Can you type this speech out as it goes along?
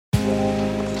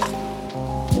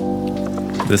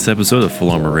This episode of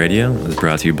Full Armor Radio is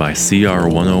brought to you by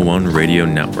CR101 Radio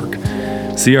Network.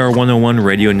 CR101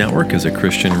 Radio Network is a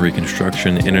Christian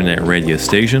Reconstruction internet radio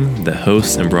station that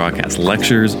hosts and broadcasts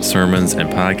lectures, sermons,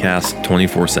 and podcasts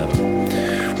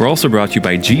 24/7. We're also brought to you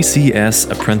by GCS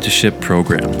Apprenticeship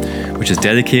Program, which is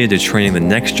dedicated to training the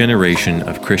next generation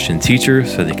of Christian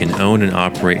teachers so they can own and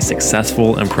operate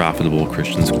successful and profitable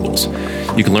Christian schools.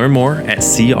 You can learn more at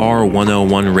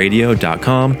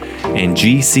cr101radio.com and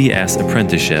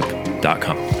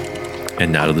gcsapprenticeship.com.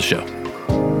 And now to the show.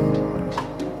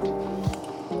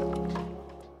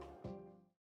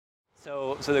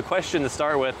 So the question to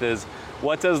start with is,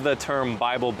 what does the term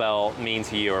Bible Belt mean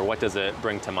to you, or what does it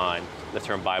bring to mind, the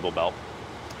term Bible Belt?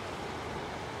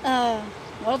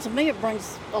 Well, to me, it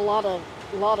brings a lot of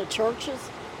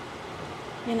churches.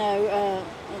 You know,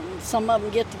 some of them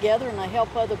get together and they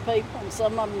help other people, and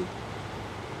some of them,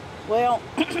 well,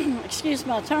 excuse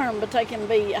my term, but they can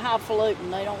be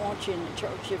highfalutin. They don't want you in the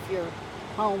church if you're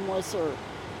homeless or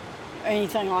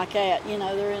anything like that. You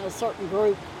know, they're in a certain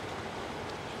group.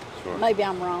 Sure. Maybe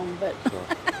I'm wrong, but sure.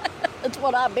 It's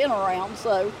what I've been around,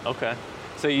 so. Okay.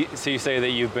 So you say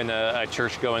that you've been a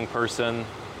church-going person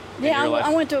in your life? I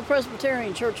went to a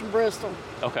Presbyterian church in Bristol.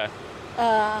 Okay.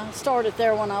 Started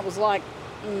there when I was like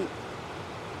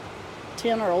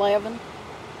 10 or 11.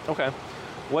 Okay.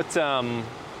 What are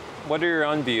your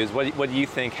own views? What do you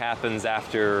think happens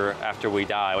after we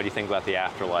die? What do you think about the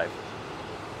afterlife?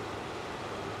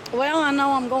 Well, I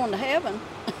know I'm going to heaven.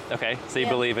 Okay, so you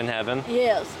believe in heaven?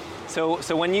 Yes. So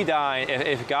when you die,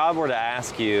 if God were to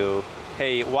ask you,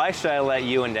 hey, why should I let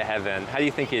you into heaven? How do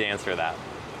you think you'd answer that?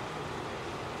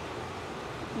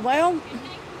 Well,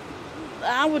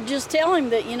 I would just tell him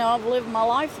that, you know, I've lived my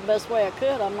life the best way I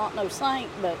could. I'm not no saint,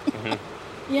 but,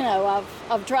 you know,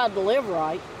 I've tried to live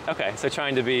right. Okay, so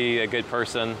trying to be a good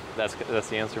person, that's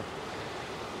the answer.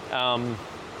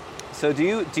 So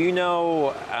do you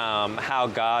know how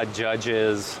God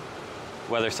judges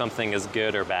whether something is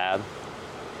good or bad?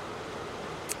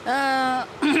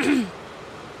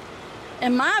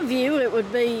 In my view, it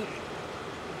would be,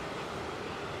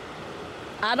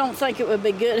 I don't think it would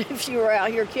be good if you were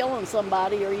out here killing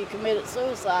somebody or you committed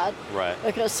suicide. Right.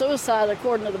 Because suicide,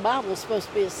 according to the Bible, is supposed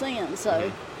to be a sin, so.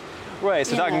 Mm-hmm. Right,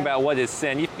 so talking about what is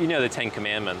sin, you know the Ten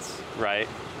Commandments, right?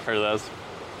 Heard of those?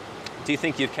 Do you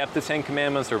think you've kept the Ten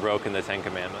Commandments or broken the Ten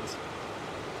Commandments?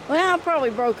 Well, I've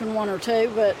probably broken one or two,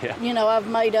 but, you know, I've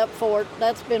made up for it.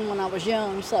 That's been when I was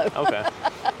young, so. Okay.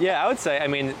 Yeah, I would say, I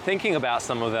mean, thinking about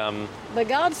some of them. But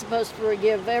God's supposed to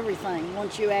forgive everything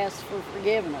once you ask for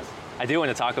forgiveness. I do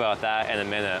want to talk about that in a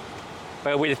minute.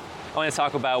 But I want to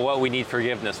talk about what we need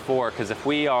forgiveness for, because if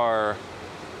we are,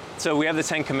 so we have the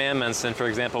Ten Commandments, and for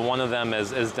example, one of them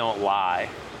is don't lie,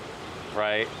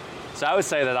 right? So I would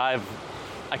say that I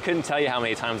couldn't tell you how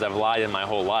many times I've lied in my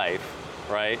whole life.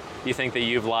 Right? You think that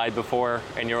you've lied before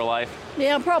in your life?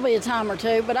 Yeah, probably a time or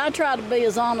two, but I try to be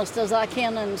as honest as I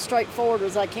can and straightforward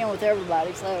as I can with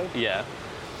everybody, so. Yeah.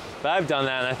 But I've done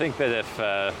that, and I think that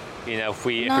if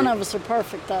we... None of us are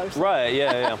perfect, though. So. Right,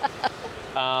 yeah.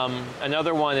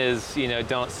 Another one is,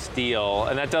 don't steal,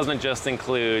 and that doesn't just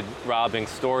include robbing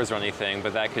stores or anything,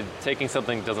 but that could, taking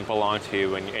something that doesn't belong to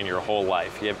you in your whole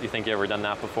life. You think you ever done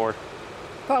that before?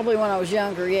 Probably when I was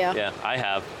younger, yeah. Yeah, I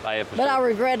have. But sure. I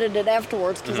regretted it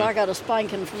afterwards because I got a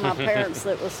spanking from my parents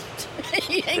that was,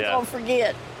 you ain't gonna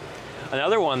forget.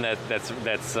 Another one that's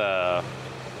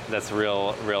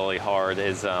really hard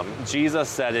is Jesus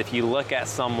said if you look at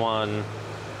someone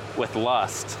with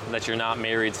lust that you're not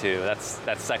married to, that's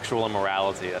sexual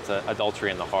immorality. That's adultery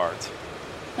in the heart.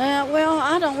 Well,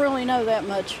 I don't really know that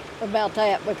much about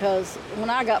that because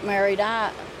when I got married,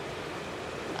 I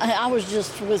was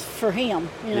just for him,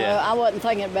 I wasn't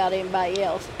thinking about anybody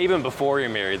else. Even before you're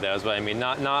married, though, is what I mean.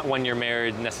 Not when you're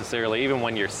married necessarily, even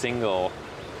when you're single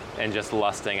and just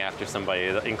lusting after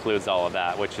somebody. That includes all of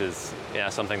that, which is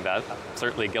something that I'm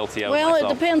certainly guilty of myself.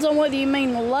 Well, it depends on whether you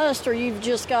mean lust or you've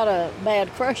just got a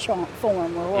bad crush for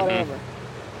him or whatever.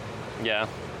 Mm-hmm. Yeah.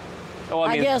 Well,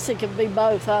 I guess it could be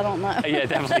both. I don't know. Yeah, it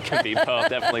definitely could be both.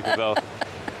 Definitely could be both.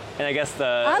 And I guess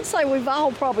I'd say we've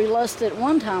all probably lusted at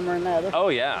one time or another. Oh,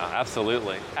 yeah,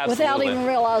 absolutely. Without even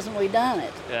realizing we've done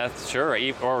it. That's sure,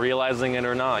 or realizing it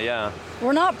or not, yeah.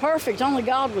 We're not perfect. Only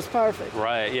God was perfect.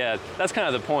 Right, yeah. That's kind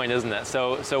of the point, isn't it?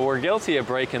 So we're guilty of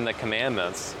breaking the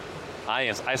commandments.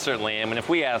 I certainly am. And if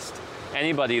we asked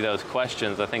anybody those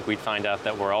questions, I think we'd find out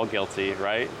that we're all guilty,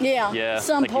 right? Yeah, at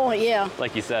some point, yeah.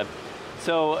 Like you said.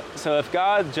 So if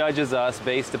God judges us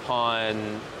based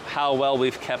upon how well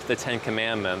we've kept the Ten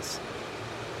Commandments,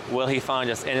 will he find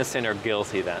us innocent or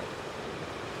guilty then?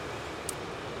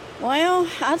 Well,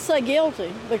 I'd say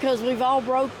guilty because we've all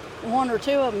broke one or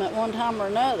two of them at one time or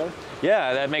another.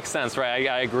 Yeah, that makes sense, right?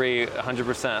 I agree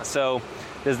 100%. So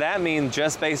does that mean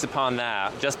just based upon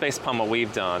that, just based upon what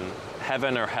we've done,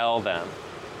 heaven or hell then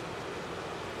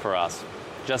for us?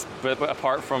 Just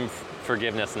apart from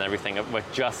forgiveness and everything, with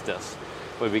justice,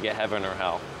 would we get heaven or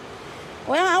hell?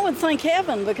 Well, I would think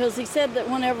heaven, because he said that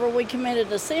whenever we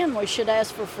committed a sin, we should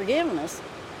ask for forgiveness.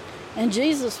 And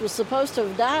Jesus was supposed to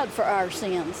have died for our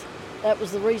sins. That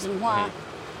was the reason why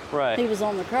Right. he was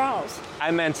on the cross.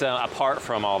 I meant apart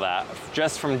from all that,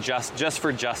 just for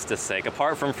justice sake,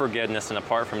 apart from forgiveness and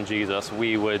apart from Jesus,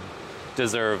 we would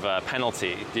deserve a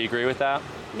penalty. Do you agree with that?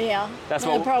 Yeah, That's that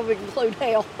would what- probably include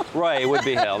hell. Right, it would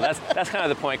be hell. That's kind of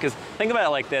the point. Because think about it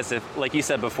like this: if, like you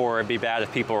said before, it'd be bad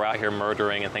if people were out here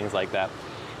murdering and things like that.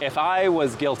 If I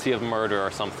was guilty of murder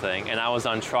or something, and I was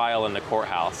on trial in the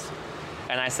courthouse,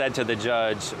 and I said to the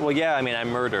judge, "Well, yeah, I mean, I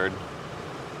murdered,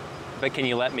 but can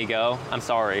you let me go? I'm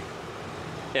sorry."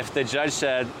 If the judge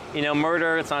said,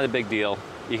 murder, it's not a big deal,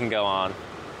 you can go on,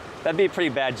 that'd be a pretty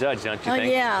bad judge, don't you Oh,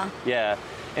 think? yeah. Yeah.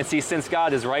 And see, since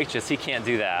God is righteous, he can't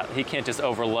do that. He can't just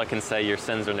overlook and say your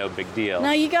sins are no big deal.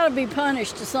 No, you got to be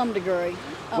punished to some degree.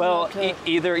 Well, Up to-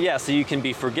 either, so you can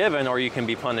be forgiven or you can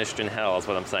be punished in hell is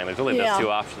what I'm saying. There's really Yeah. those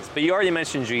two options. But you already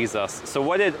mentioned Jesus. So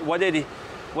what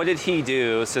did he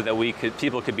do so that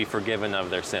people could be forgiven of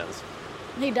their sins?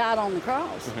 he died on the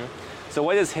cross. So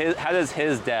how does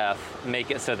his death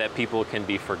make it so that people can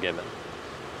be forgiven?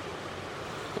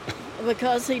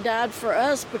 Because he died for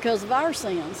us because of our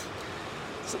sins.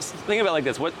 So think about it like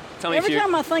this. Tell me Every if you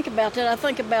time I think about that, I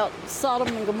think about Sodom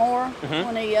and Gomorrah Mm-hmm.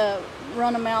 when he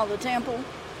run them out of the temple.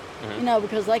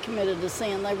 Because they committed a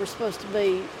sin. They were supposed to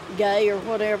be gay or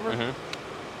whatever.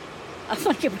 Mm-hmm. I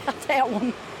think about that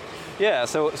one. Yeah,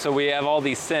 so we have all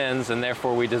these sins and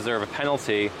therefore we deserve a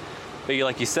penalty. But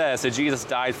like you said, so Jesus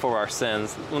died for our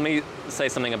sins. Let me say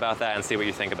something about that and see what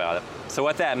you think about it. So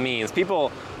what that means,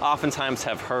 people oftentimes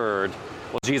have heard,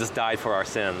 well, Jesus died for our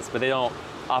sins, but they don't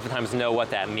oftentimes know what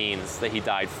that means, that he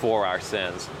died for our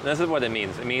sins. And this is what it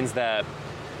means. It means that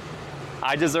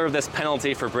I deserve this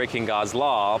penalty for breaking God's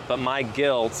law, but my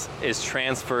guilt is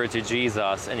transferred to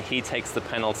Jesus and he takes the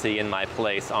penalty in my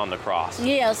place on the cross.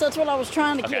 Yes, that's what I was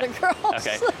trying to get across.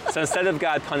 Okay. So instead of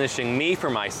God punishing me for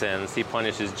my sins, he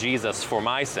punishes Jesus for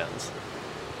my sins.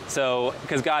 So,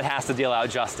 because God has to deal out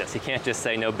justice. He can't just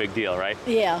say no big deal, right?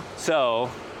 Yeah. So,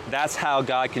 that's how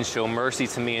God can show mercy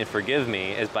to me and forgive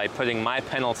me, is by putting my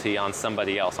penalty on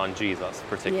somebody else, on Jesus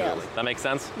particularly. Yes. That makes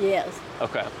sense? Yes.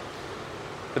 Okay.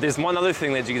 But there's one other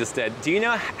thing that Jesus did. Do you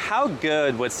know how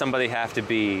good would somebody have to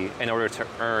be in order to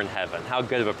earn heaven? How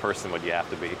good of a person would you have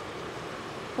to be?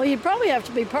 Well, you'd probably have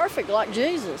to be perfect like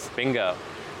Jesus. Bingo.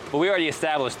 But we already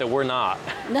established that we're not,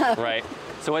 No. right?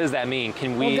 So what does that mean?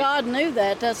 Can we... Well, God knew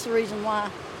that. That's the reason why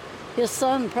his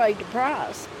son paid the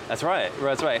price. That's right.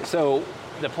 That's right. So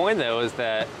the point, though, is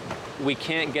that we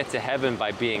can't get to heaven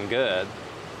by being good,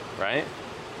 right?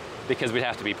 Because we'd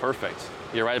have to be perfect.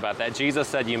 You're right about that. Jesus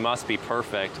said you must be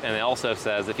perfect. And it also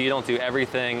says if you don't do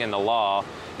everything in the law,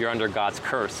 you're under God's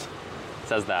curse. It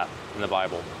says that in the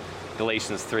Bible.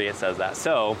 Galatians 3, it says that.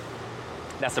 So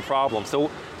that's the problem. So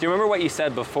do you remember what you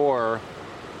said before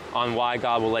on why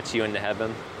God will let you into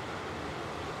heaven? Do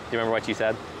you remember what you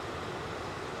said?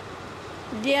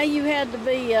 Yeah, you had to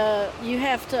be. You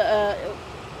have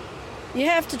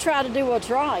to try to do what's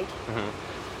right.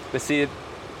 But see,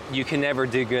 you can never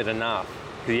do good enough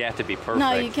because you have to be perfect.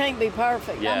 No, you can't be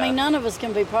perfect. Yeah. I mean, none of us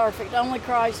can be perfect. Only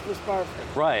Christ was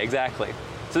perfect. Right, exactly.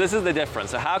 So this is the difference.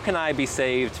 So how can I be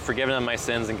saved, forgiven of my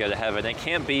sins, and go to heaven? It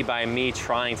can't be by me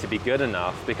trying to be good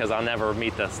enough because I'll never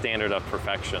meet the standard of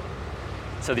perfection.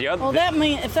 So the other... Well, that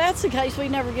means if that's the case, we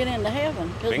never get into heaven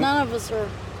because Bing. none of us are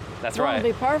That's going right. to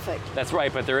be perfect. That's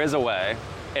right, but there is a way.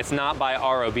 It's not by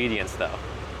our obedience, though,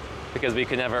 because we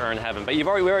could never earn heaven. But we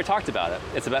already talked about it.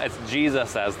 It's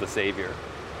Jesus as the Savior.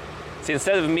 See,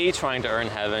 instead of me trying to earn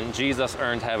heaven, Jesus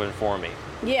earned heaven for me.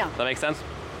 Yeah. Does that make sense?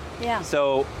 Yeah.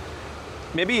 So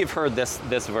maybe you've heard this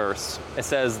verse. It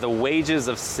says the wages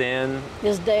of sin.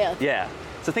 Is death. Yeah.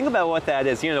 So think about what that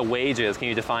is. You know, the wages. Can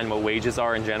you define what wages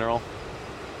are in general?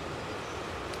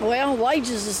 Well,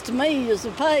 wages is to me is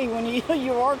the pay. When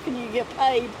you work and you get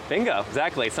paid. Bingo.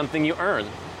 Exactly. It's something you earn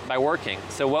by working.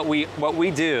 So what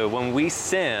we do when we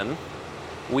sin,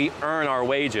 we earn our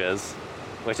wages,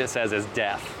 which it says is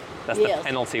death. That's Yes. the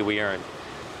penalty we earn.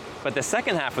 But the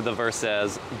second half of the verse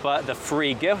says, but the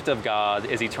free gift of God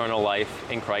is eternal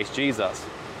life in Christ Jesus.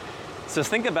 So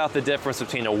think about the difference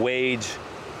between a wage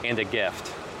and a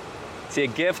gift. See, a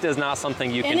gift is not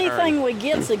something you can Anything earn. we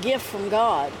get's a gift from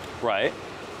God. Right?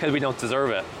 Because we don't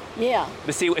deserve it. Yeah.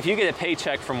 But see, if you get a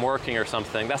paycheck from working or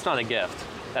something, that's not a gift.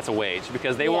 that's a wage,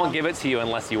 because they Yeah. won't give it to you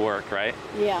unless you work, right?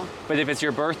 Yeah. But if it's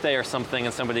your birthday or something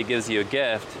and somebody gives you a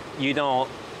gift, you're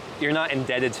not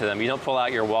indebted to them. You don't pull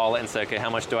out your wallet and say, okay, how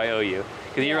much do I owe you?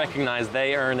 Because you Yeah. recognize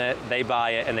they earn it, they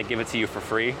buy it, and they give it to you for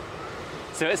free.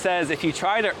 So it says if you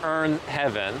try to earn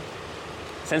heaven,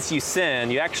 since you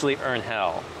sin, you actually earn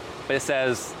hell. But it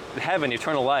says heaven,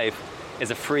 eternal life,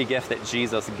 is a free gift that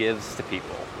Jesus gives to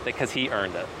people because he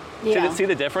earned it. Yeah. See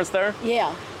the difference there?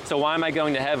 Yeah. So why am I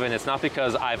going to heaven? It's not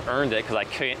because I've earned it, because I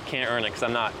can't earn it, because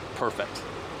I'm not perfect.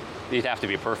 You'd have to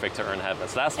be perfect to earn heaven.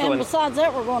 So that's And besides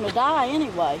that, we're going to die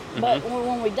anyway. But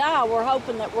when we die, we're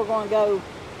hoping that we're going to go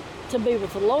to be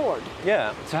with the Lord.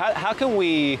 yeah. So how can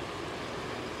we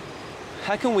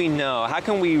know? How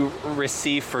can we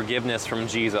receive forgiveness from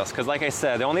Jesus? Because like I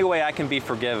said, the only way I can be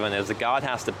forgiven is that God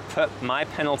has to put my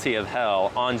penalty of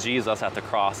hell on Jesus at the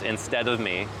cross instead of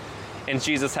me. And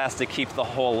Jesus has to keep the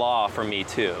whole law for me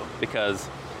too, because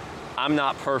I'm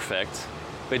not perfect,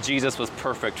 but Jesus was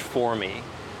perfect for me.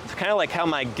 It's kind of like how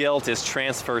my guilt is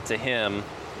transferred to him,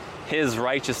 his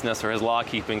righteousness or his law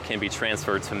keeping can be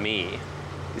transferred to me.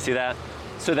 You see that?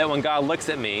 So that when God looks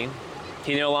at me,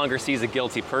 he no longer sees a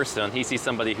guilty person. He sees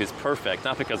somebody who's perfect,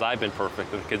 not because I've been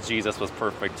perfect, but because Jesus was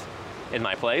perfect in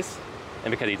my place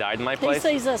and because he died in my He place.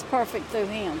 sees us perfect through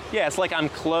him. Yeah, it's like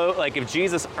like if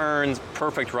Jesus earns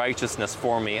perfect righteousness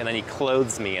for me and then he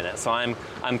clothes me in it. So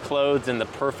I'm clothed in the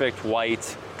perfect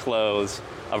white clothes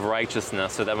of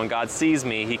righteousness, so that when God sees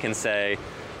me, he can say,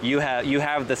 you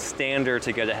have the standard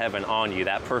to go to heaven on you.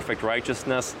 That perfect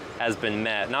righteousness has been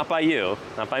met, not by you,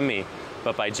 not by me,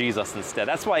 but by Jesus instead.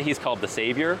 That's why he's called the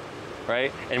Savior,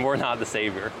 right? And we're not the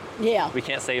Savior. Yeah. We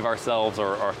can't save ourselves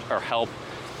or help,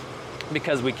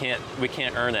 because we can't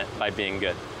earn it by being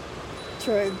good.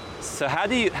 True. So how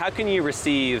can you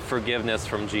receive forgiveness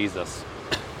from Jesus?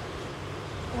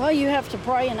 Well, you have to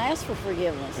pray and ask for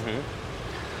forgiveness.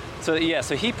 So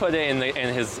he put it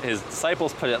and his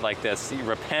disciples put it like this: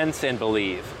 repent and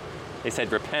believe. They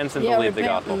said repent and believe the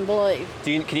repent gospel. and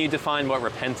believe. Can you define what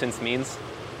repentance means?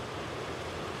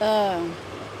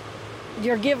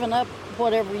 You're giving up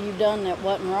whatever you've done that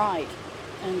wasn't right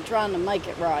and trying to make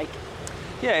it right.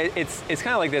 Yeah, it's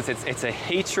kind of like this. It's a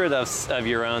hatred of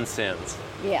your own sins.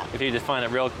 Yeah. If you define it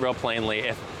real plainly,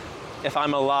 if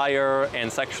I'm a liar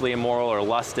and sexually immoral or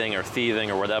lusting or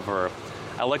thieving or whatever,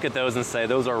 I look at those and say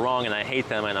those are wrong and I hate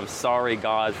them, and I'm sorry,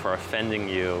 God, for offending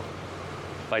you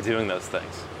by doing those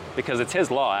things. Because it's his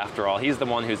law, after all. He's the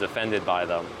one who's offended by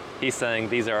them. He's saying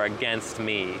these are against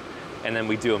me, and then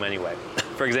we do them anyway.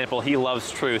 For example, he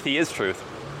loves truth. He is truth,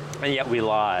 and yet we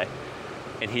lie,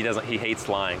 and he hates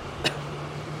lying.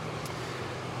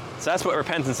 So that's what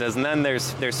repentance is. And then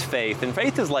there's faith. And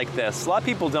faith is like this. A lot of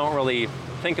people don't really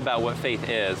think about what faith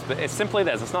is, but it's simply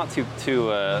this. It's not too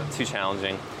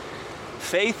challenging.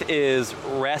 Faith is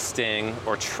resting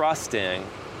or trusting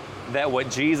that what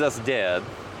Jesus did,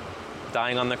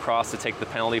 dying on the cross to take the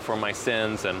penalty for my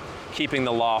sins and keeping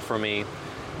the law for me,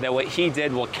 that what he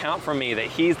did will count for me, that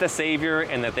he's the Savior,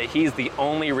 and that he's the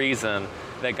only reason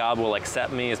that God will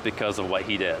accept me is because of what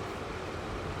he did.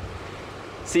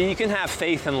 See, you can have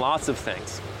faith in lots of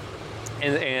things.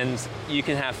 And you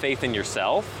can have faith in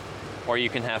yourself, or you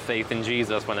can have faith in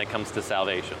Jesus when it comes to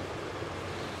salvation.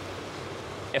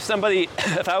 If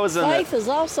I was in Faith is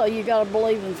also you got to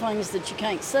believe in things that you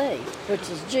can't see, which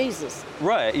is Jesus.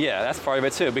 Right, yeah, that's part of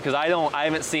it too, because I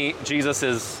haven't seen, Jesus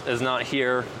is not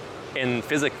here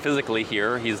physically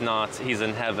here. He's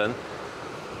in heaven.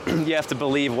 You have to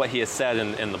believe what he has said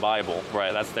in the Bible,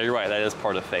 right? You're right. That is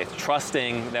part of faith.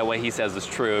 Trusting that what he says is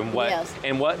true, and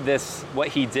what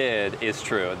he did is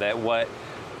true.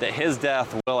 That his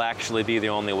death will actually be the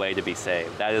only way to be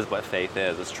saved. That is what faith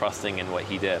is trusting in what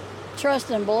he did.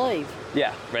 Trust and believe.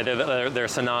 Yeah, right. They're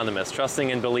synonymous. Trusting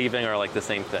and believing are like the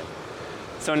same thing.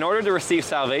 So in order to receive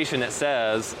salvation, it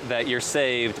says that you're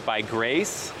saved by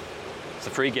grace. It's a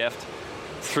free gift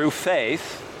through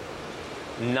faith,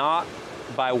 not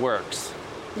by works.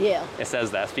 Yeah. It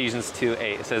says that, Ephesians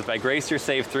 2:8. It says, by grace you're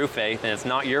saved through faith, and it's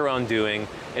not your own doing.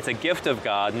 It's a gift of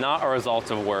God, not a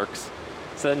result of works,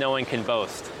 so that no one can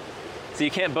boast. So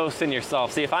you can't boast in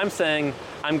yourself. See, if I'm saying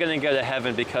I'm going to go to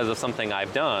heaven because of something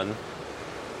I've done,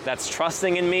 that's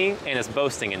trusting in me and it's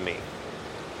boasting in me.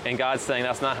 And God's saying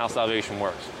that's not how salvation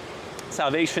works.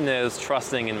 Salvation is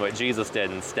trusting in what Jesus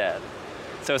did instead.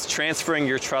 So it's transferring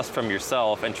your trust from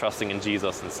yourself and trusting in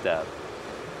Jesus instead.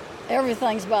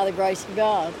 Everything's by the grace of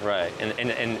God. Right,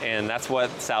 and that's what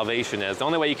salvation is. The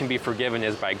only way you can be forgiven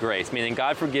is by grace, meaning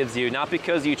God forgives you not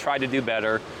because you try to do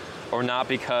better or not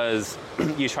because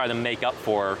you try to make up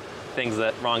for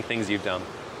wrong things you've done.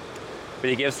 But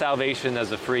he gives salvation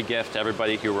as a free gift to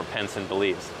everybody who repents and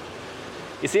believes.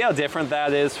 You see how different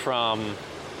that is from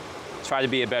try to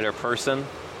be a better person?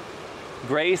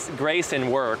 Grace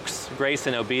and works, grace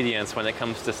and obedience when it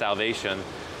comes to salvation,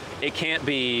 it can't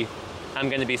be, I'm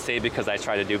going to be saved because I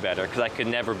try to do better, because I could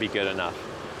never be good enough.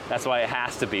 That's why it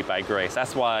has to be by grace.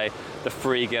 That's why the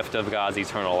free gift of God's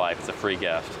eternal life is a free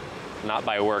gift, not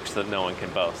by works that no one can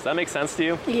boast. Does that make sense to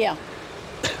you? Yeah.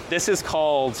 This is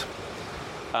called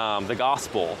the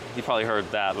gospel. You've probably heard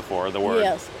that before, the word.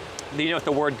 Yes. Do you know what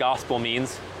the word gospel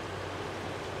means?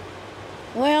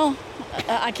 Well,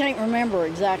 I can't remember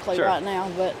exactly Sure. right now,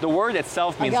 but The word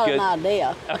itself I means got good. an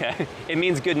idea. Okay. It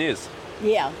means good news.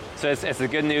 Yeah. So it's the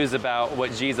good news about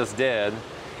what Jesus did.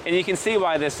 And you can see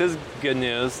why this is good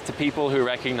news to people who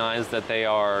recognize that they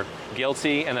are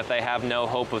guilty and that they have no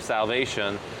hope of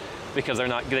salvation because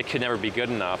they could never be good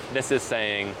enough. This is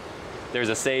saying there's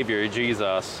a Savior,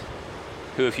 Jesus,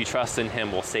 who if you trust in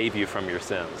him will save you from your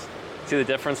sins. See the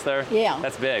difference there? Yeah.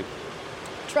 That's big.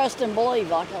 Trust and believe,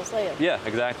 like I said. Yeah,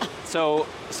 exactly. So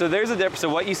there's a difference. So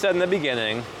what you said in the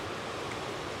beginning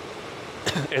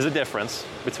is a difference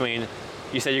between,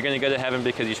 you said you're going to go to heaven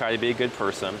because you try to be a good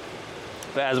person.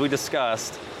 But as we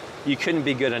discussed, you couldn't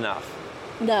be good enough.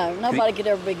 No, nobody could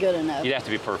ever be good enough. You'd have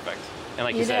to be perfect. And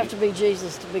like you You'd said, have to be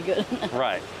Jesus to be good enough.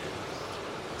 right.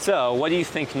 So what do you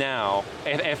think now?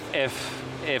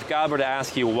 If God were to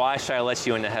ask you, why should I let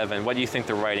you into heaven? What do you think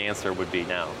the right answer would be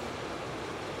now?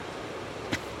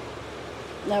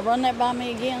 Now run that by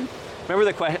me again. Remember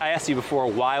the question I asked you before,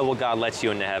 why will God let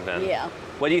you into heaven? Yeah.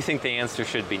 What do you think the answer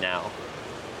should be now?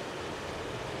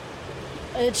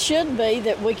 It should be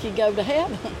that we could go to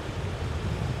heaven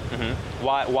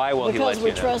Why will he let because you we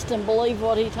in? trust and believe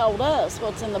what he told us,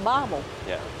 what's in the Bible.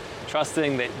 Yeah.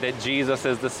 Trusting that Jesus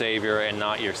is the Savior and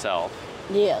not yourself.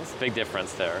 Yes. Big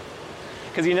difference there.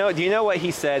 Because do you know what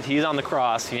he said? He's on the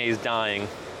cross, he's dying.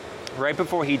 Right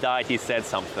before he died, he said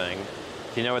something.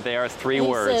 Do you know what they are? Three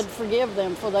words. He said, forgive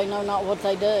them, for they know not what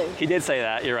they do. He did say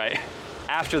that, you're right.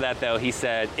 After that, though, he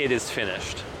said, it is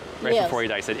finished. Right Yes. before he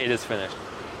died, he said, it is finished.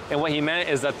 And what he meant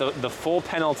is that the full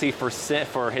penalty for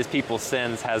his people's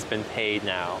sins has been paid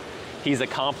now. He's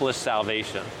accomplished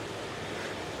salvation.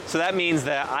 So that means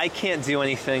that I can't do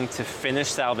anything to finish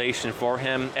salvation for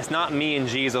him. It's not me and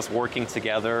Jesus working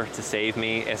together to save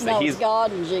me. It's that It's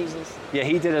God and Jesus. Yeah,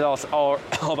 he did it all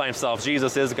by himself.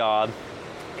 Jesus is God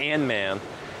and man,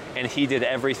 and he did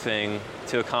everything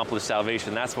to accomplish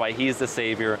salvation. That's why he's the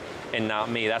Savior and not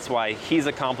me. That's why he's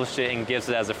accomplished it and gives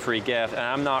it as a free gift, and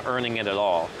I'm not earning it at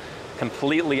all.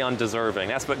 Completely undeserving.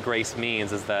 That's what grace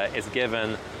means, is that it's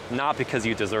given not because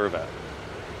you deserve it.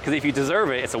 Because if you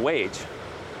deserve it, it's a wage.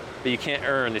 But you can't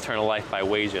earn eternal life by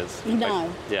wages.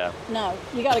 No. Yeah. No,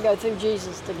 you got to go through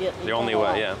Jesus to get The only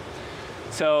way, yeah.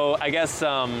 So I guess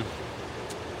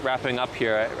wrapping up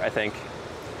here, I think,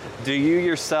 do you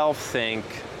yourself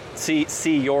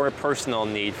see your personal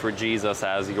need for Jesus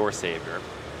as your Savior?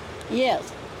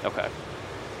 Yes. Okay.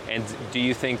 And do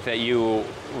you think that you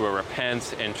will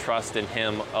repent and trust in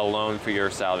him alone for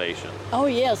your salvation? Oh,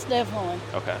 yes, definitely.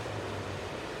 Okay.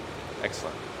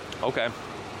 Excellent. Okay.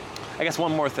 I guess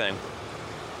one more thing.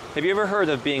 Have you ever heard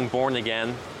of being born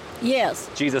again? Yes.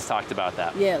 Jesus talked about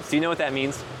that. Yes. Do you know what that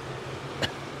means?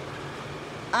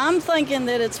 I'm thinking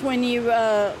that it's when you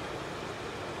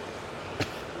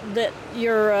that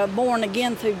you're born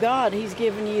again through God. He's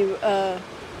given you,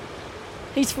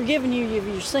 he's forgiven you of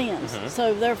your sins. Mm-hmm.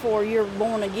 So therefore, you're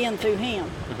born again through Him.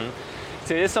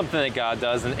 So it is something that God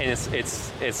does, and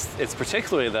it's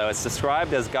particularly, though, it's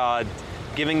described as God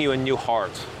giving you a new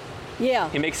heart. Yeah.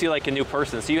 He makes you like a new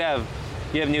person. So you have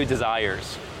new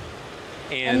desires.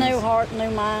 A And new heart, new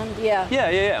mind. Yeah.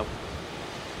 Yeah.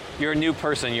 You're a new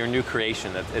person. You're a new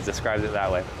creation. It describes it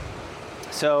that way.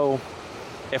 So,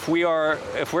 if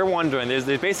we're wondering, there's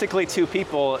basically two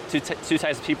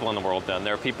types of people in the world. Then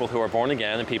there are people who are born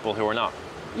again and people who are not.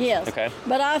 Yes. Okay.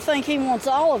 But I think He wants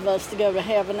all of us to go to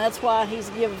heaven. That's why He's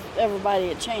given everybody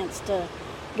a chance to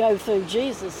go through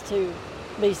Jesus to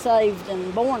be saved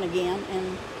and born again,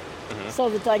 and so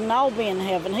that they can all be in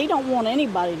heaven. He don't want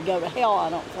anybody to go to hell, I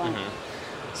don't think.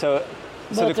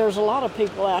 But there's a lot of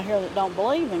people out here that don't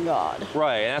believe in God.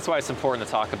 Right, and that's why it's important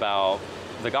to talk about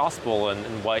the gospel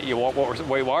and what you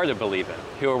are to believe in.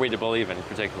 Who are we to believe in,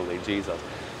 particularly Jesus?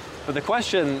 But the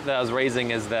question that I was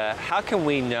raising is that how can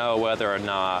we know whether or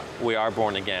not we are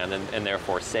born again and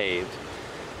therefore saved?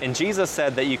 And Jesus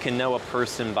said that you can know a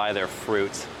person by their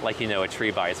fruit, like you know a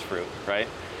tree by its fruit, right?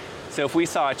 So if we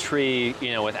saw a tree,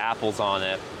 with apples on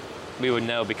it, we would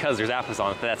know because there's apples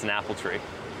on it that that's an apple tree.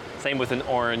 Same with an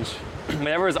orange.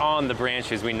 Whatever is on the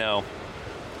branches, we know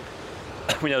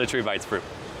the tree by its fruit.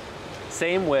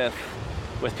 Same with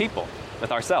people,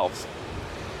 with ourselves.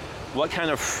 what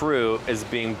kind of fruit is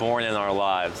being born in our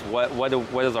lives? What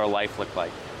does our life look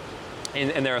like?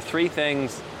 And there are three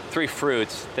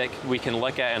fruits that we can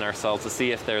look at in ourselves to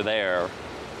see if they're there,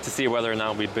 to see whether or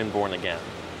not we've been born again.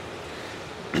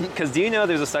 Because do you know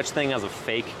there's a such thing as a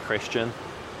fake Christian?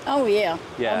 Oh yeah.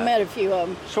 Yeah. I met a few of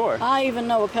them. Sure. I even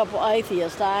know a couple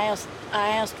atheists. I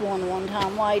asked one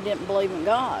time why he didn't believe in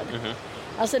God.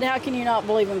 I said, how can you not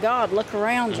believe in God? Look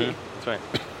around you. That's right.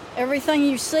 Everything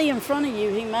you see in front of you,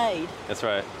 he made. That's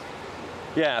right.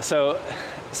 Yeah, so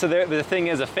the thing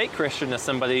is, a fake Christian is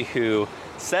somebody who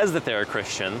says that they're a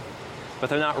Christian, but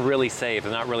they're not really saved.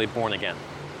 They're not really born again.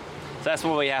 So that's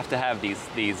why we have to have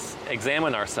these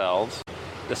examine ourselves.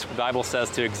 The Bible says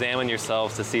to examine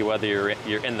yourselves to see whether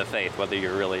you're in the faith, whether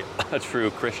you're really a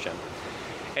true Christian.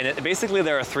 And basically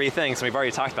there are three things, and we've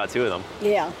already talked about two of them.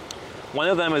 Yeah. One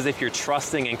of them is if you're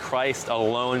trusting in Christ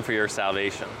alone for your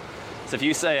salvation. So if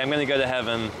you say, I'm going to go to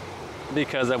heaven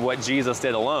because of what Jesus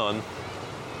did alone,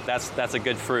 that's a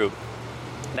good fruit.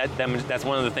 That's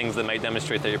one of the things that might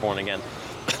demonstrate that you're born again.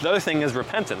 The other thing is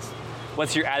repentance.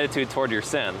 What's your attitude toward your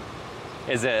sin?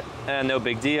 Is it no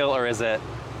big deal, or is it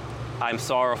I'm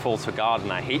sorrowful to God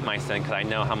and I hate my sin because I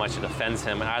know how much it offends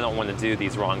him and I don't want to do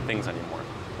these wrong things anymore?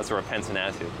 That's a repentant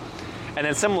attitude. And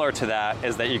then similar to that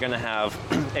is that you're going to have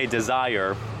a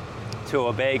desire to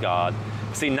obey God.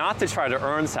 See, not to try to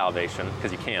earn salvation,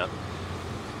 because you can't.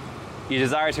 You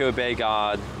desire to obey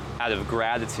God out of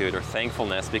gratitude or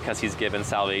thankfulness because he's given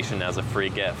salvation as a free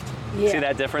gift. Yeah. See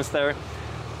that difference there?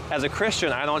 As a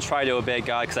Christian, I don't try to obey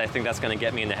God because I think that's going to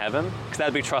get me into heaven, because that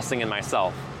would be trusting in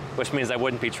myself, which means I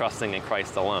wouldn't be trusting in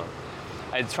Christ alone.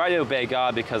 I try to obey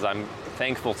God because I'm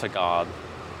thankful to God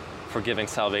for giving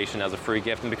salvation as a free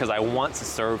gift and because I want to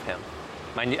serve him.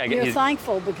 You're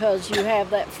thankful because you have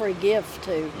that free gift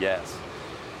too. Yes.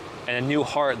 And a new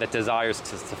heart that desires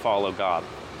to follow God.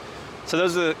 So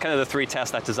those are kind of the three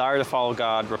tests: that desire to follow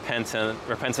God,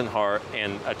 repentant heart,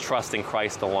 and a trust in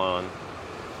Christ alone.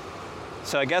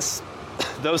 So I guess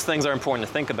those things are important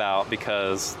to think about,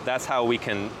 because that's how we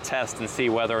can test and see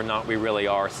whether or not we really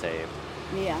are saved.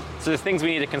 Yeah. So the things we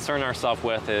need to concern ourselves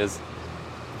with is,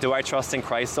 do I trust in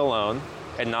Christ alone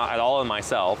and not at all in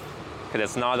myself? Because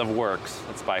it's not of works.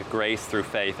 It's by grace through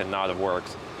faith and not of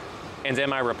works. And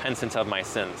am I repentant of my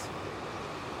sins?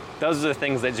 Those are the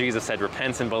things that Jesus said: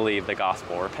 repent and believe the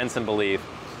gospel. Repent and believe.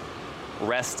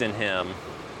 Rest in him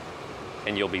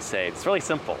and you'll be saved. It's really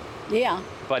simple. Yeah.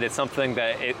 But it's something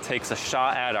that it takes a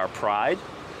shot at our pride,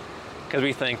 because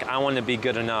we think, I want to be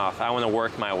good enough. I want to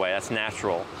work my way. That's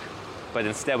natural. But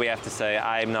instead we have to say,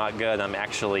 I'm not good. I'm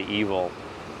actually evil.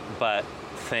 But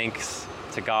thanks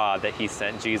to God that he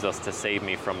sent Jesus to save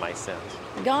me from my sins.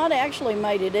 God actually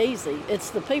made it easy. It's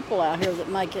the people out here that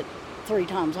make it 3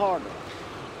 times harder.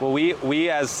 Well, we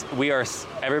as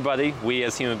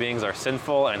human beings are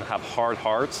sinful and have hard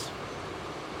hearts.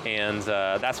 And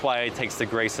that's why it takes the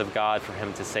grace of God for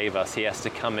him to save us. He has to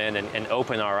come in and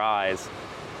open our eyes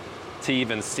to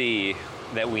even see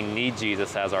that we need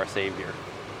Jesus as our Savior.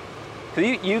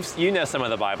 Because you know some of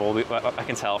the Bible, I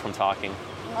can tell from talking.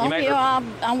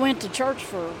 I went to church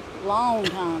for a long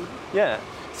time. Yeah.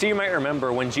 So you might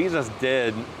remember when Jesus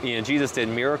did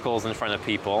miracles in front of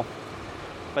people,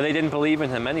 but they didn't believe in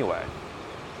him anyway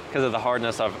because of the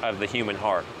hardness of the human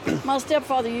heart. My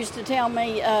stepfather used to tell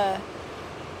me,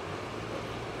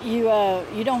 you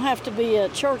don't have to be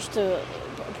at church to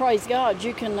praise God.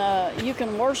 You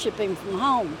can worship him from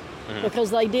home,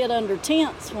 because they did under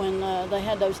tents when they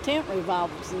had those tent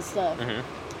revivals and stuff.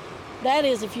 That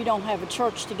is, if you don't have a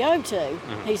church to go to.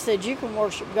 He said you can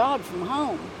worship God from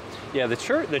home. Yeah, the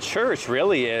church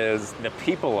really is the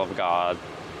people of God.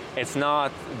 It's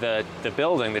not the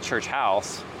building, the church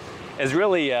house. It's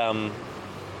really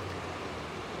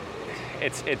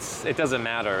it doesn't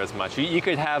matter as much. You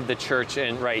could have the church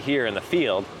right here in the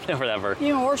field or whatever.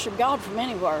 You can worship God from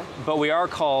anywhere. But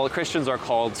Christians are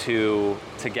called to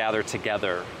gather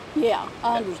together. Yeah,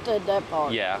 I understood that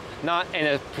part. Yeah, not in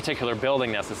a particular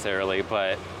building necessarily,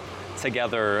 but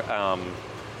together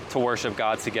to worship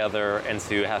God together and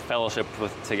to have fellowship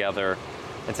together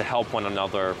and to help one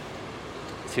another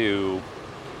to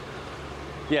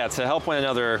help one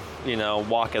another,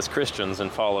 walk as Christians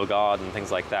and follow God and things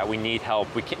like that. We need help.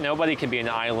 Nobody can be an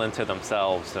island to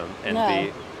themselves and no.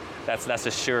 That's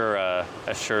a sure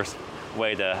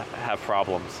way to have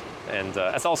problems. And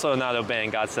it's also not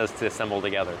obeying. God says to assemble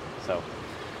together. So,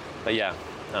 but yeah,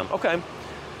 okay.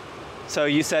 So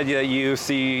you said you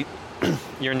see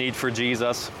your need for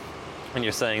Jesus, and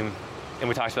you're saying, and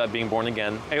we talked about being born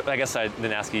again. I guess I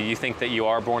didn't ask you. You think that you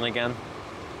are born again?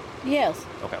 Yes.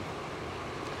 Okay.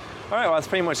 All right, well, that's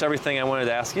pretty much everything I wanted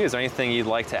to ask you. Is there anything you'd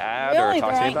like to add Really, or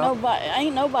talk to me about?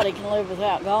 Ain't nobody can live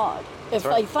without God. If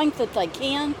right. they think that they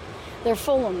can, they're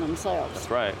fooling themselves. That's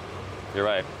right. You're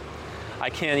right. I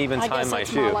can't even I tie guess my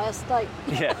that's shoe. my last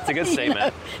statement. Yeah, it's a good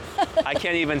statement. I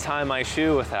can't even tie my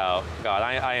shoe without God.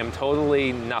 I am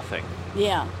totally nothing.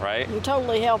 Yeah. Right? You're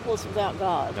totally helpless without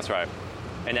God. That's right.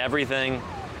 And everything,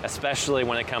 especially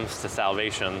when it comes to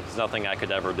salvation, there's nothing I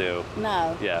could ever do.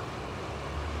 No. Yeah.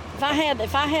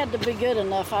 If I had to be good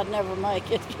enough, I'd never make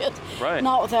it. Right.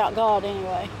 Not without God,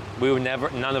 anyway. We would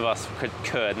never. None of us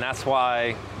could, and that's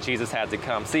why Jesus had to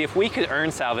come. See, if we could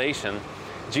earn salvation,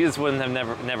 Jesus wouldn't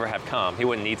have never have come. He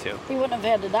wouldn't need to. He wouldn't have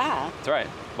had to die. That's right.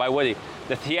 Why would he?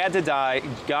 If he had to die,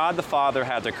 God the Father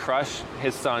had to crush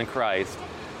his Son Christ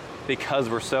because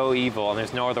we're so evil and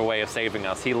there's no other way of saving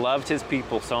us. He loved his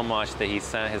people so much that he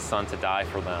sent his Son to die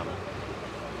for them.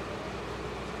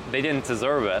 They didn't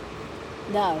deserve it.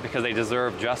 No. Because they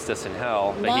deserve justice in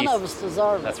hell. But None of us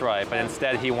deserve it. That's right. But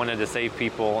instead, he wanted to save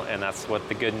people, and that's what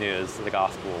the good news, the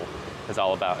gospel, is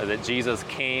all about. Is that Jesus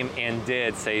came and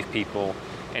did save people,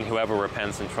 and whoever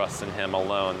repents and trusts in him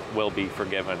alone will be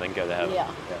forgiven and go to heaven.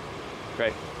 Yeah.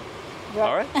 Great. Right.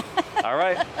 All right. All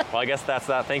right. Well, I guess that's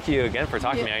that. Thank you again for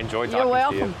talking to me. I enjoyed talking You're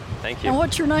welcome. to you. Thank you. And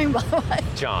what's your name, by the way?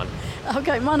 John.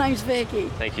 Okay, my name's Vicki.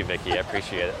 Thank you, Vicki. I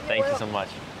appreciate it. Thank you so much.